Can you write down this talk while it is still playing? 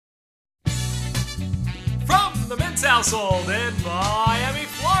Keenan's household in Miami,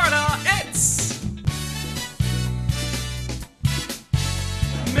 Florida. It's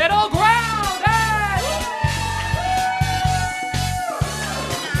Middle Ground. Hey!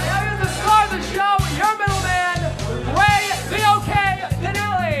 Now here's the star of the show, your middleman, Ray, the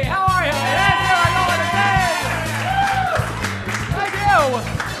a.k.a. How are you? Yes, here I go in the game. Thank you.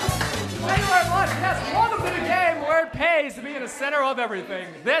 Thank you very much. Yes, welcome to the game where it pays to be in the center of everything.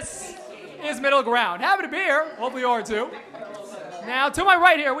 This is Middle Ground. Happy to be here. Hopefully you are too. Now, to my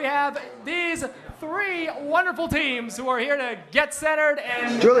right here, we have these three wonderful teams who are here to get centered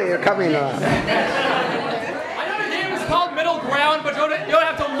and... Julie, you're coming up. I know the game is called Middle Ground, but you don't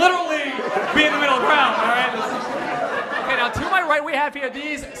have to literally be in the middle ground, all right? Okay, now to my right, we have here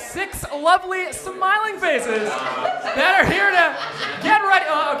these six lovely smiling faces that are here to get ready.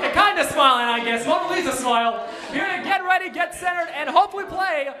 Okay, kind of smiling, I guess. Mona Lisa smile. Here to get ready, get centered, and hopefully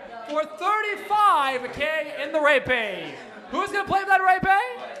play for $35K in the RayPay. Who's going to play for that RayPay?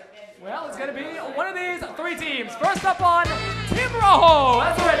 Well, it's going to be one of these three teams. First up on Team Rojo.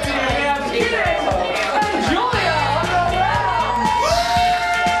 That's the red team. We have Keenan and Julia on the left.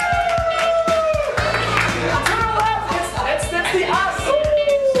 To the left, it's the us.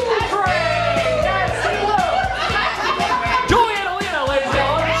 That's blue. Julia and Alina, ladies and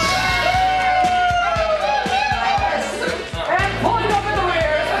gentlemen. And pulling up in the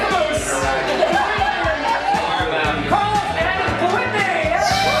rear, the Moose. Carlos and Whitney.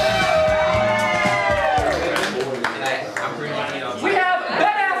 We have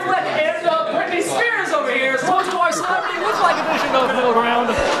Ben Affleck and Britney Spears over here. So to our celebrity look-alike edition of Middle Ground.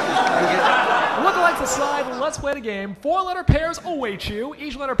 Look-alikes aside, let's play the game. 4-letter pairs await you.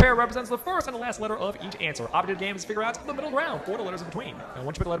 Each letter pair represents the first and the last letter of each answer. Objective game is to figure out the middle ground, 4 letters in between. And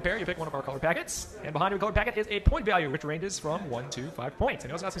once you pick a letter pair, you pick one of our colored packets. And behind your colored packet is a point value, which ranges from 1 to 5 points.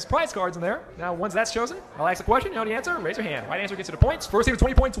 And you also have some surprise cards in there. Now, once that's chosen, I'll ask a question. You know the answer, raise your hand. Right answer gets you the points. First team with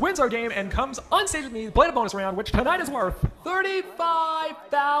 20 points wins our game and comes on stage with me to play the bonus round, which tonight is worth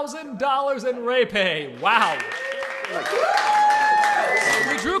 $35,000 in RayPay. Wow.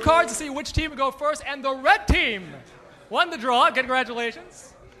 We drew cards to see which team would go first, and the red team won the draw.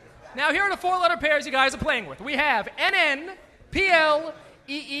 Congratulations. Now, here are the 4-letter pairs you guys are playing with. We have NN, PL,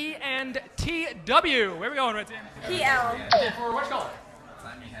 EE, and TW. Where are we going, red team? PL. Okay, for which color?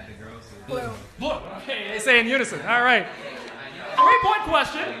 Blue. Blue. Okay, they say in unison. All right. 3-point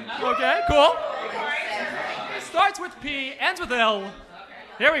question. Okay, cool. Starts with P, ends with L.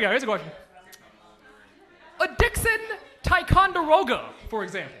 Here we go. Here's a question. A Dixon Ticonderoga, for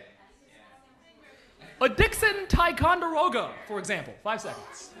example. A Dixon Ticonderoga, for example. 5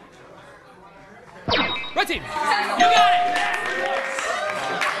 seconds. Red team. You got it.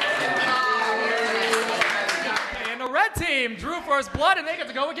 Okay, and the red team drew first blood, and they get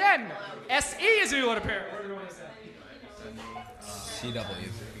to go again. SE is your letter pair. What do you want to say? CW.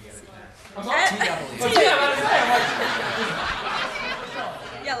 I'm sorry? TW.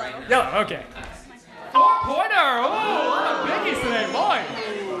 Yellow. Yellow, okay. 4-pointer. Ooh, a lot of biggies today, boy.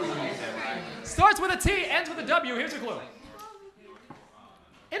 Starts with a T, ends with a W. Here's your clue.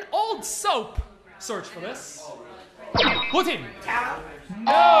 An old soap. Search for this. Blue team.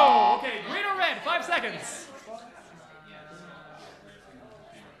 No. Okay, green or red. 5 seconds.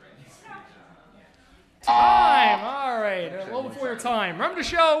 Time. All right. A little before your time. Remember the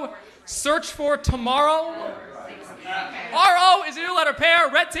show Search for Tomorrow? RO is your new letter pair.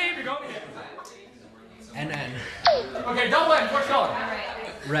 Red team, you're going again. NN. Okay, double N. Which color?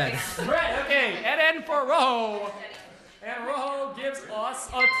 Red. Red. Okay, NN for Rojo. And Rojo gives us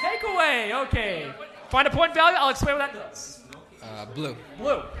a takeaway. Okay. Find a point value. I'll explain what that does. Blue.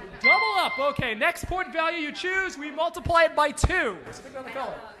 Blue. Double up. Okay, next point value you choose, we multiply it by 2. So pick another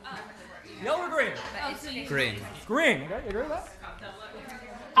color. Yellow or green? Green. Green. Okay, you agree with that?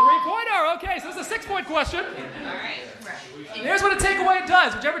 3-pointer. Okay, so this is a 6-point question. Here's what a takeaway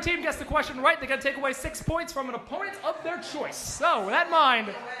does. Whichever team gets the question right, they get to take away 6 points from an opponent of their choice. So, with that in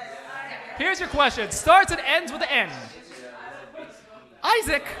mind, here's your question. It starts and ends with an N.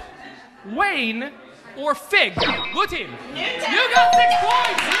 Isaac, Wayne, or Fig? Blue team. You got 6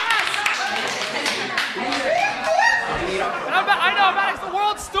 points. Yes. And I know I'm asking the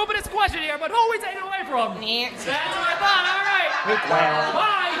world's stupidest question here, but who are we taking away from? That's what I thought. All right.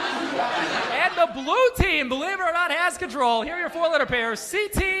 Bye. And the blue team, believe it or not, has control. Here are your 4-letter pairs: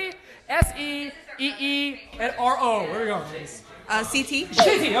 CT, SE, EE, and RO. Where are we going, please? CT.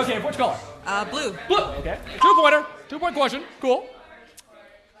 CT. Okay. Which color? Blue. Blue. Okay. 2-pointer. 2-point question. Cool.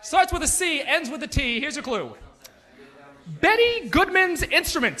 Starts with a C, ends with a T. Here's your clue. Betty Goodman's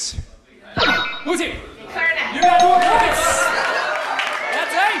Instruments. Blue team. Clarinet. You got 4 points.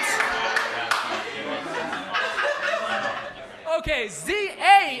 That's 8. Okay,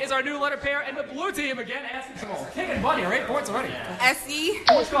 ZA is our new letter pair, and the blue team again asking some more. Kicking money, right? Points already. SE.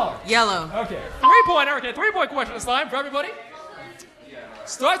 Which color? Yellow. Okay, 3-pointer. Okay, 3-point question this time for everybody.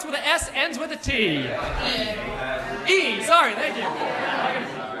 Starts with an S, ends with a T. E. Sorry, thank you.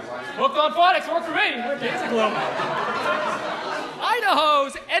 Hooked on phonics, worked for me. Okay, it's a globe.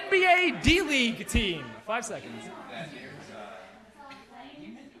 Idaho's NBA D-League team. 5 seconds.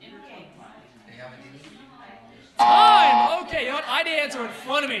 Time! Okay, you know what? I had the answer in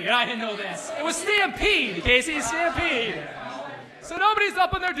front of me, and I didn't know this. It was Stampede, Casey, Stampede. So nobody's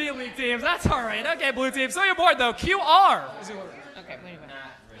up on their D-League teams. That's all right. Okay, blue team. So you're bored, though. QR. Okay, wait a minute.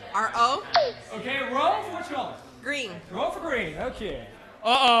 RO. Okay, row for which color? Green. Row for green. Okay.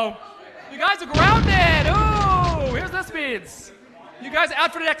 Uh-oh. You guys are grounded. Ooh, here's the speeds. You guys are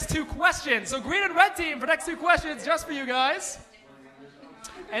out for the next 2 questions. So green and red team for the next 2 questions just for you guys.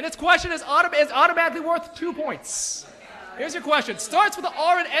 And this question is automatically worth 2 points. Here's your question. Starts with an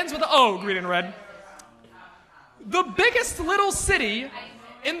R and ends with an O, green and red. The biggest little city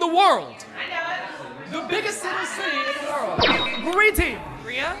in the world. The biggest little city in the world. Green team.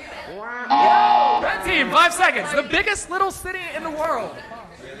 Rio. Red team, 5 seconds. The biggest little city in the world.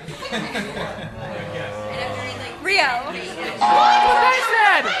 Rio. That's what they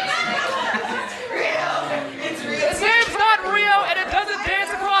said. Its name's not Rio, and it doesn't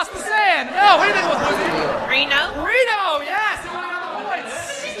dance across the sand. No, what do you think it was, Lucy? Reno. Reno, yes. You got the points.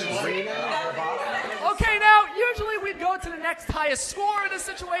 Okay, now, usually we'd go to the next highest score in this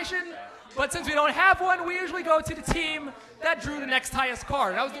situation, but since we don't have one, we usually go to the team that drew the next highest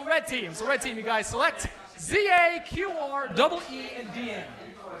card. That was the red team. So red team, you guys select ZA, QR, double E, and DN.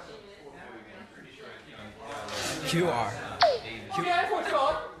 QR. Okay, what's it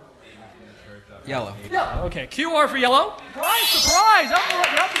on? Yellow. Yellow. Okay, QR for yellow. Surprise! Up to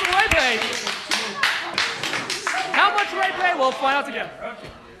the RayPay. How much RayPay? We'll find out together. Okay.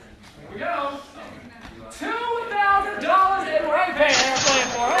 Here we go. $2,000 in RayPay they're playing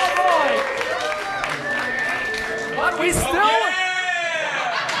for. Oh boy! But we still.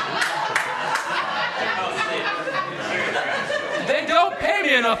 They don't pay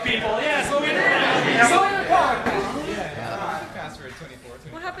me enough, people. Yeah, so we so in the car.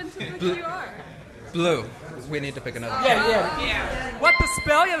 What happened to the QR? Blue. We need to pick another. Yeah. What the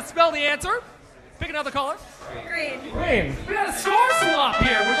spell? You have to spell the answer. Pick another color. Green. Green. We got a score swap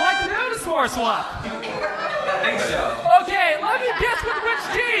here. Would you like to do the score swap? I think so. Okay, let me guess with which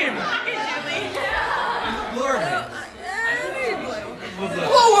team.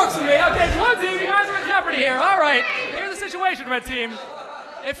 Blue works for me. Okay, blue team, you guys are in Jeopardy here. All right. Here's the situation, red team.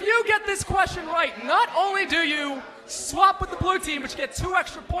 If you get this question right, not only do you swap with the blue team, but you get 2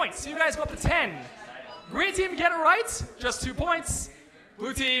 extra points. So you guys go up to 10. Green team, you get it right, just 2 points.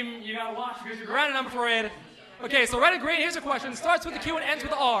 Blue team, you gotta watch because you're grounded, I'm afraid. Okay, so red and green, here's a question. Starts with the Q and ends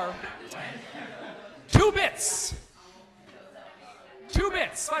with the R. 2 bits. 2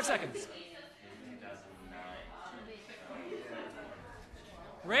 bits, 5 seconds.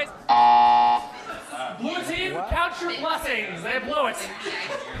 Red. Blue team, count your blessings. They blew it.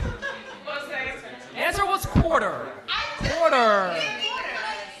 Answer was quarter. Quarter.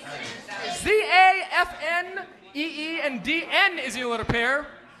 Z-A-F-N-E-E and D-N is your letter pair.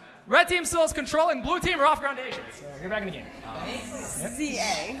 Red team still has control, and blue team are off groundations. So you're back in the game.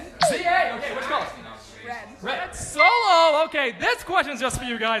 Z-A. Z-A, okay, which color? Red. Red. Solo, okay, this question's just for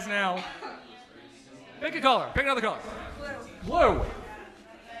you guys now. Pick a color, pick another color. Blue. Blue.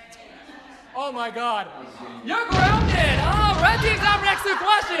 Oh my God. You're grounded! Oh, red team's out for next 2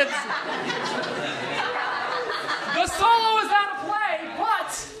 questions! The solo is out of play,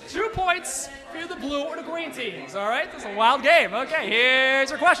 but 2 points for the blue or the green teams, all right? This is a wild game. Okay, here's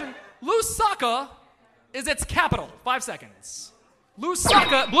your question. Lusaka is its capital. 5 seconds.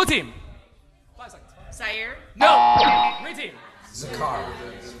 Lusaka, blue team. 5 seconds. Zaire. No. Green team. Zakar.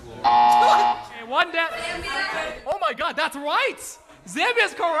 Okay, 1 down. Oh my God, that's right!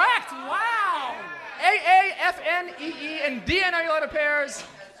 Zambia's correct! Wow! A-A-F-N-E-E and D-N are your letter pairs.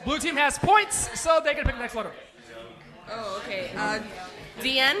 Blue team has points, so they can pick the next letter. Oh, okay.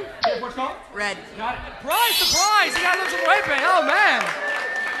 DN. Okay, what's called? Red. Got it. Prize, surprise! You guys have some RayPay. Oh, man.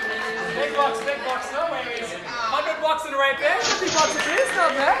 Big bucks, no worries. $100 in RayPay, $50 a piece, not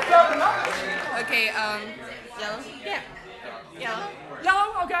bad. Okay, yellow? Yeah. Yellow.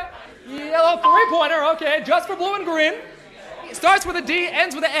 Yellow, okay. Yellow 3-pointer, okay. Just for blue and green. Starts with a D,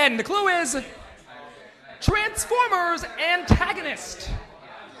 ends with an N. The clue is Transformers antagonist.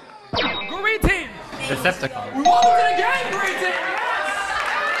 Green team. Decepticon. Welcome to the game, green team. Yes.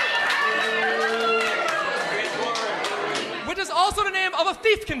 Which is also the name of a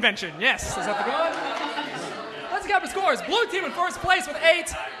thief convention. Yes, Decepticon. Let's recap the scores. Blue team in first place with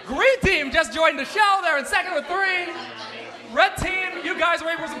 8. Green team just joined the show. They're in second with 3. Red team, you guys were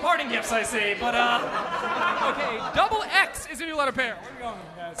able for some parting gifts, I see. But, okay, double X is your new letter pair. Where are we going,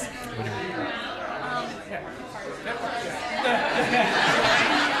 guys?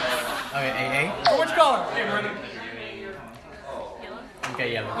 Okay, AA. So which color? Hey, Brandon.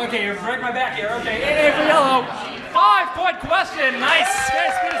 Okay, yellow. Okay, you're breaking my back here. Okay, AA for yellow. 5-point question. Nice. Okay,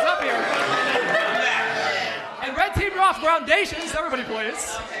 speed us up here. And red team, you're off groundations. Everybody,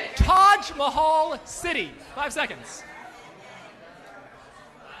 please. Taj Mahal City. 5 seconds.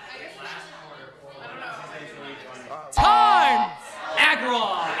 Time!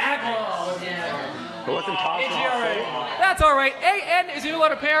 Agrawal. But wasn't Taj Mahal? That's all right. AN is your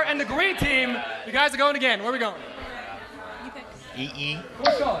letter pair, and the green team, you guys are going again. Where are we going? EE.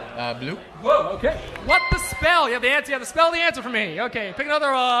 What color? Blue. Whoa, okay. What the spell? You have the answer. You have to spell the answer for me. Okay, pick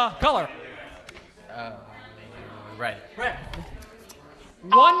another color. Red. Red.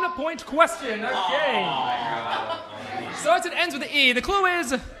 1 point question. Okay. Starts and ends with the E. The clue is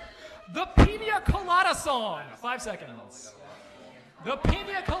the Pina Colada song. 5 seconds. The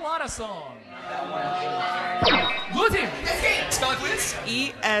Pina Colada song. Blue team. Spell it, please.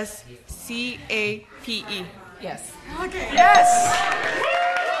 ESCAPE. Yes. Okay. Yes.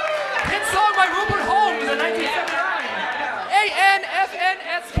 Hit song by Rupert Holmes in 1979.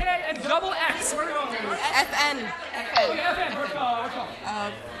 ANFNSK and double X. Where are we going? FN. Okay, FN. Which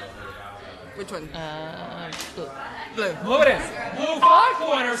color? Which one? Blue. Blue it is. Blue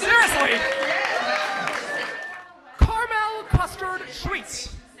 5-pointer. Seriously. Caramel custard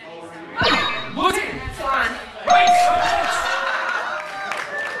treats. Blue team. Right.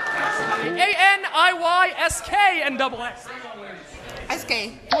 ANIYSK and double X. SK.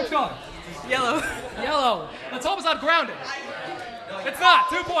 Which color? Yellow. Yellow. Let's hope it's not grounded. It's not.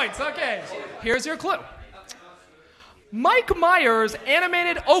 2 points. Okay. Here's your clue. Mike Myers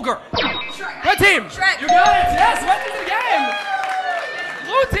animated ogre. Red team. Shrek. You got it. Yes. Red team again.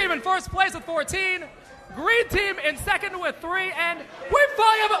 Blue team in first place with 14. Green team in second with 3. And we're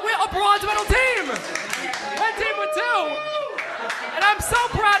a bronze medal team. Red team with 2. And I'm so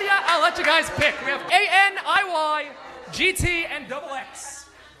proud of you. I'll let you guys pick. We have ANIY, GT, and double X.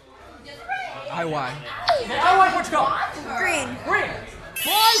 IY. IY, which color? Green. Green.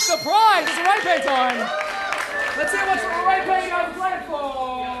 Surprise! It's RayPay time. Let's see how much RayPay you guys are playing for.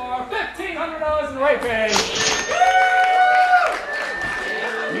 $1,500 in RayPay.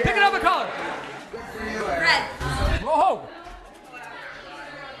 Pick another color. Red. Whoa.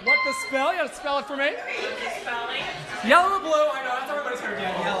 What the spell? You gotta spell it for me. Yellow or blue? I know, that's everybody's heard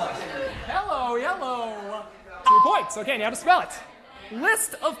yellow. Yellow. 2 points. Okay, now to spell it.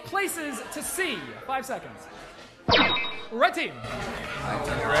 List of places to see. 5 seconds. Red team.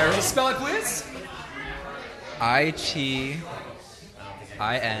 Spell it, please. ITINERARY.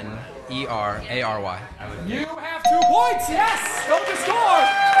 You have 2 points. Yes. Go to score.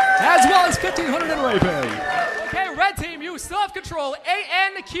 As well as $1,500 in RayPay. Okay, red team, you still have control.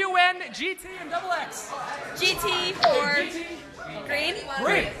 ANQN, GT, and double X. GT for green.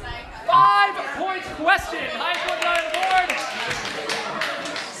 Green. 5-point question. Highest point on the board.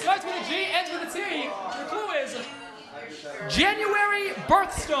 Starts with a G, ends with a T. The clue is January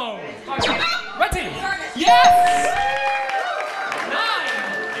birthstone. Red team. Yes!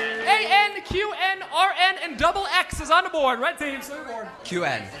 9. ANQNRN and double X is on the board. Red team, still on the board.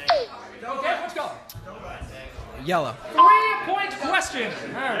 QN. Okay, which color? Yellow. 3-point question.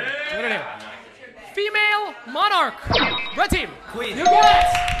 All right, what it is? Female monarch. Red team. Queen. You got it.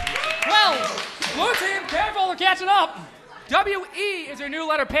 12. Blue team, careful, they're catching up. WE is your new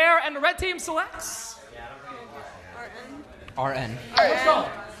letter pair, and the red team selects. RN. Which color?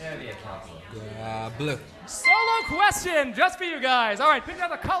 Blue. Solo question, just for you guys. All right, pick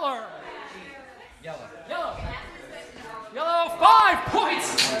another color. Yellow. Yellow. Yellow, 5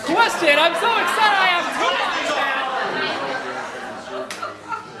 points. Question. I'm so excited. I have 2 points now.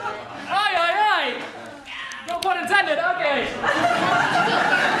 Aye. No pun intended. Okay.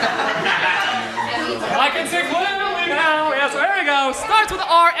 I can sing clearly now. Yeah, so here we go. Starts with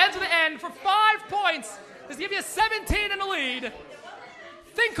R, ends with N for 5 points. This give you 17 in the lead.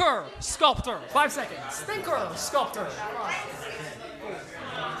 Thinker, sculptor. 5 seconds. Thinker, sculptor.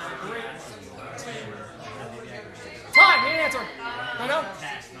 Time, need an answer. No?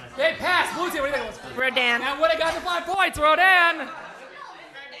 They passed. Blue team, what do you think it was? Rodan. And what I got the 5 points, Rodan.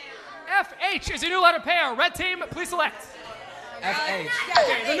 FH is your new letter pair. Red team, please select. FH.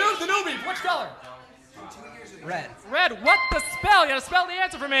 Okay, the newbie, which color? Red. Red, what the spell? You gotta spell the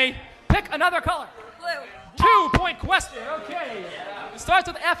answer for me. Pick another color. Blue. 2-point question, okay. Starts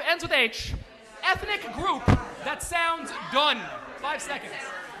with F, ends with H. Ethnic group, That sounds done. 5 seconds.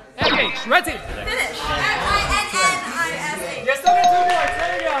 FH, red team. Finish. F-I-N-N-I-S-H. You're still getting 2 points.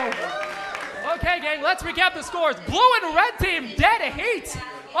 There you go. Okay, gang, let's recap the scores. Blue and red team, dead heat.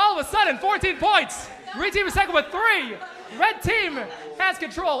 All of a sudden, 14 points. Green team is second with 3. Red team has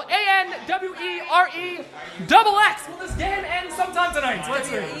control. A-N-W-E-R-E-X-X. Will this game end sometime tonight? Let's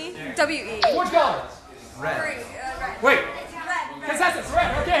see. W-E. Which color? Red. Wait. Red. Consensus,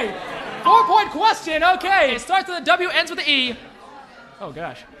 red, okay. 4-point question, okay. It starts with a W, ends with an E. Oh,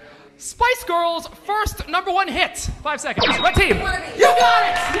 gosh. Spice Girls' first #1 hit. 5 seconds. Red team. You got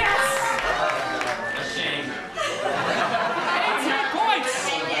it! Yes! 18 points.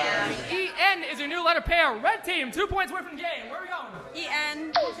 E-N is your new letter pair. Red team, 2 points away from the game. Where are we going?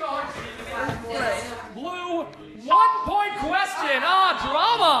 E-N. Who's going? Blue. 1-point question.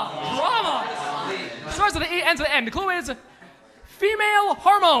 Drama. Starts with an E, ends with an N. The clue is female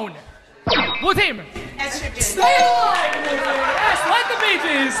hormone. Blue team. Estrogen. Stay alive, Blue team. Yes, like the Bee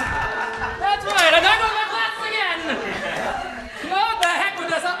Gees. That's right. I'm not going to my glasses again. What the heck with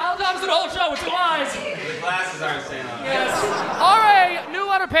this? I'll do the whole show with 2 eyes. The glasses aren't staying on. Yes. R-A, new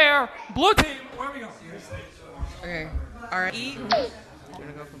letter pair. Blue team. Where are we going? Okay. R-E. Do you want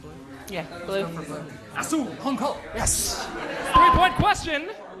to go for blue? Yeah, blue. Asu, Hong Kong. Yes. 3-point question.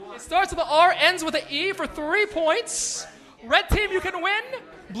 It starts with the R, ends with an E for 3 points. Red team, you can win.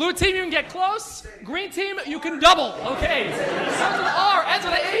 Blue team, you can get close. Green team, you can double. Okay. Starts with R, ends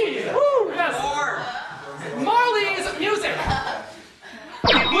with an E. Woo, yes. Marley's music.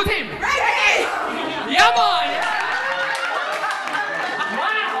 Blue team. RayPay. Yeah, boy.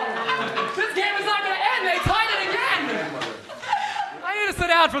 Wow. This game is not going to end. They tied it again. I need to sit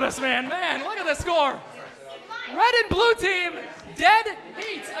down for this, man. Man, look at the score. Red and blue team, dead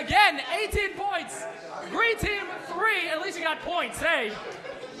heat. Again, 18 points. Green team, 3. At least you got points, hey.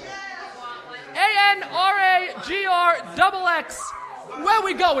 A-N-R-A-G-R-X-X. Where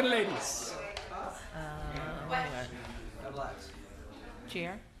we going, ladies?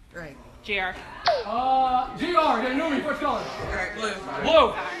 GR. Right. GR. GR, get a newbie. Which color? Alright, blue.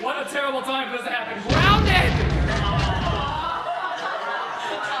 Blue. What a terrible time for this to happen. Grounded!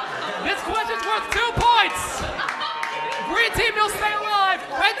 This question's worth 2 points. Green team, you'll stay alive.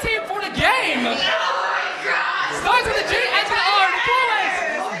 Red team for the game. Starts with a G, ends with an R. The clue is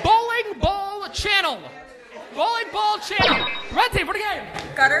bowling ball channel. Bowling ball channel. Red team for the game.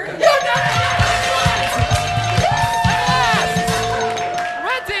 Gutter. You done it!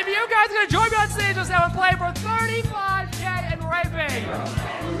 Red team, you guys are going to join me on stage just now and play for $35K in RayPay.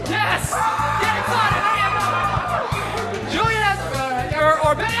 Yes! Get excited! Julian,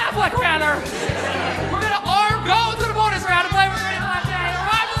 or Ben Affleck, rather. We're going to go to the bonus round and play for $35K.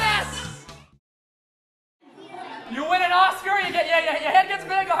 Run with this! You win an Oscar, your head gets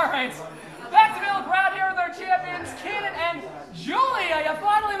big, all right. Back to Middle Crowd here with our champions, Keenan and Julia. You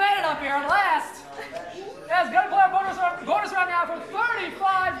finally made it up here at last. Yes, gonna play our bonus round now for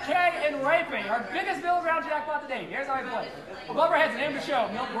 $35K in RayPay, our biggest middle ground jackpot to date. Here's how we play. Above our heads, the name of the show,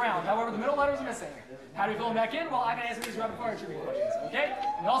 middle ground. However, the middle letters are missing. How do you fill them back in? Well, I can answer these rapid fire trivia questions, okay?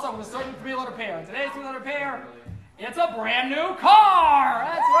 And also, we're going to start with a 3-letter pair. And today's 3-letter pair, it's a brand new car!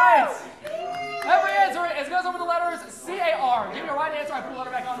 That's right! Every answer, it goes over the letters C-A-R. Give me a right answer, I put a letter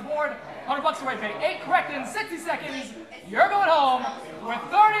back on the board. $100 to RayPay. 8 correct in 60 seconds. You're going home with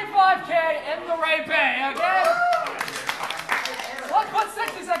 $35K in the RayPay, okay? Let's put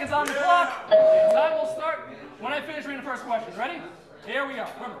 60 seconds on the clock. Time will start when I finish reading the first question. Ready? Here we go.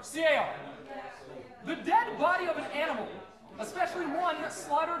 Remember, C-A-R. The dead body of an animal, especially one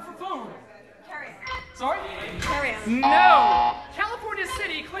slaughtered for food. Carrion. Sorry? Carrion. No! California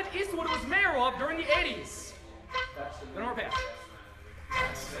City, Clint Eastwood was mayor of during the 80s. Then we're past.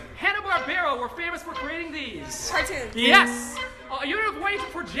 Hanna-Barbera were famous for creating these. Cartoons. Yes! A unit of weight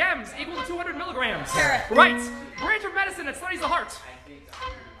for gems equal to 200 milligrams. Carat. Right. Branch of medicine that studies the heart.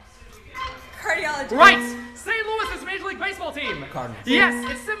 Cardiology. Right. St. Louis is a Major League Baseball team. Cardinals. Yes.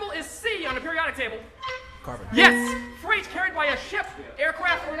 Its symbol is C on the periodic table. Carbon. Yes. Freight carried by a ship,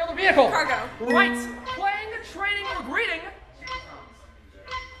 aircraft, or another vehicle. Cargo. Right. Playing, trading, or greeting.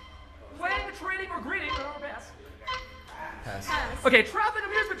 Playing, trading, or greeting. Pass. Pass. Pass. Okay. Traveling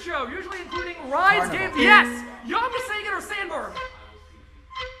amusement show, usually including rides, Carnival. games. Yes. Young, Sagan, or Sandberg.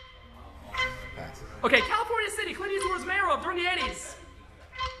 Pass. Okay. California City, Clint Eastwood was mayor of during the 80s.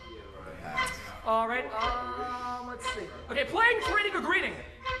 Pass. All right. Let's see. Okay. Playing, trading, or greeting.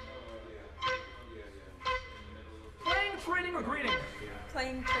 Playing, trading, or greeting.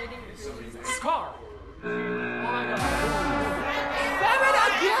 Playing, trading. Scar. Oh my God. 7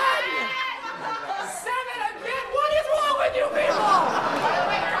 again! 7 again! What is wrong with you people?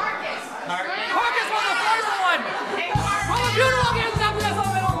 Carcass was the first one.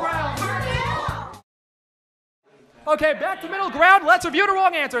 Okay, back to middle ground. Let's review the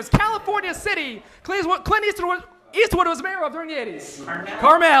wrong answers. California City. Clint Eastwood was mayor of during the 80s.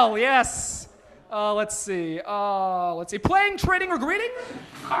 Carmel, yes. Let's see. Playing, trading, or greeting?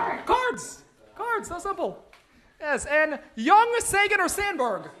 Cards. Cards, so simple. Yes, and Young, Sagan, or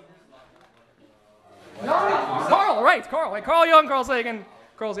Sandberg? Carl, right, Carl. Like Carl Young, Carl Sagan.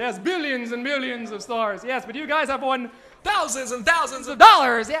 Carl, yes, billions and billions of stars. Yes, but you guys have won thousands and thousands of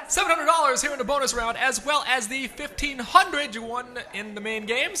dollars. Yeah, $700 here in the bonus round, as well as the $1,500 you won in the main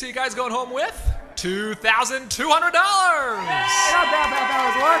game. So you guys going home with $2,200. Not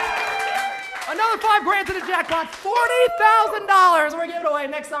bad work. Another $5,000 to the jackpot, $40,000 we're giving away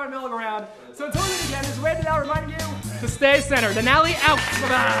next time in middle round. So until we meet again, this is Rated Out reminding you to stay centered. Denali out.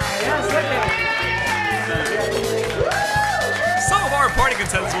 Bye-bye. Yes, Some of our party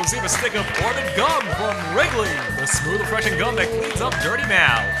contestants will receive a stick of Orbit Gum from Wrigley, the smooth, refreshing gum that cleans up dirty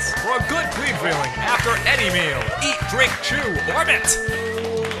mouths. For a good, clean feeling after any meal, eat, drink, chew Orbit.